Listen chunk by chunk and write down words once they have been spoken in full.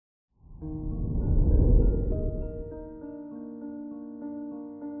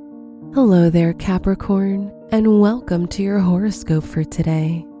Hello there, Capricorn, and welcome to your horoscope for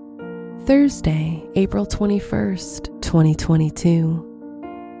today, Thursday, April 21st,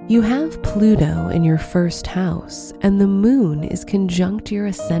 2022. You have Pluto in your first house, and the moon is conjunct your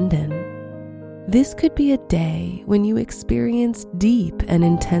ascendant. This could be a day when you experience deep and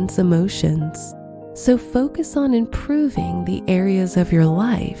intense emotions, so focus on improving the areas of your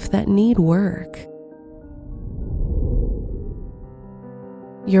life that need work.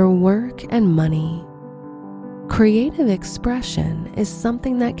 Your work and money. Creative expression is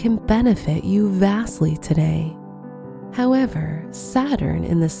something that can benefit you vastly today. However, Saturn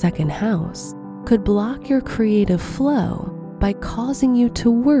in the second house could block your creative flow by causing you to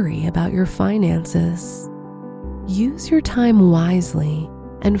worry about your finances. Use your time wisely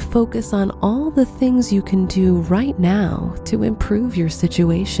and focus on all the things you can do right now to improve your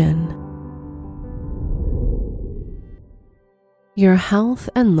situation. Your health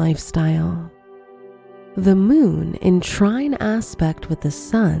and lifestyle. The moon in trine aspect with the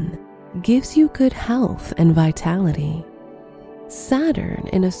sun gives you good health and vitality. Saturn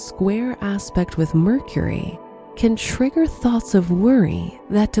in a square aspect with Mercury can trigger thoughts of worry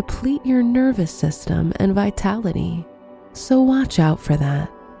that deplete your nervous system and vitality, so watch out for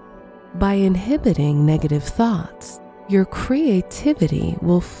that. By inhibiting negative thoughts, your creativity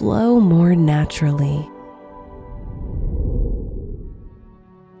will flow more naturally.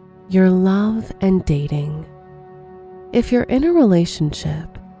 Your love and dating. If you're in a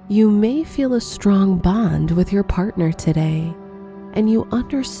relationship, you may feel a strong bond with your partner today, and you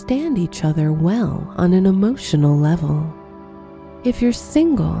understand each other well on an emotional level. If you're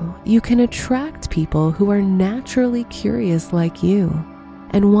single, you can attract people who are naturally curious like you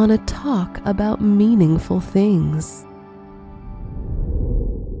and want to talk about meaningful things.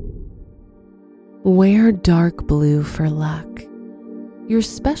 Wear dark blue for luck. Your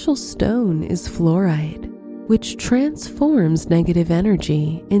special stone is fluorite, which transforms negative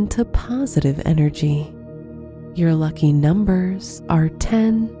energy into positive energy. Your lucky numbers are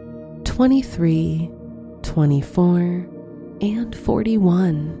 10, 23, 24, and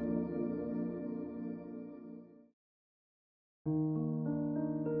 41.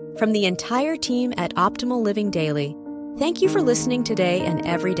 From the entire team at Optimal Living Daily, thank you for listening today and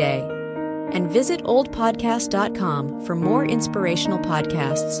every day. And visit oldpodcast.com for more inspirational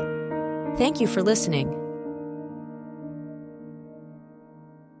podcasts. Thank you for listening.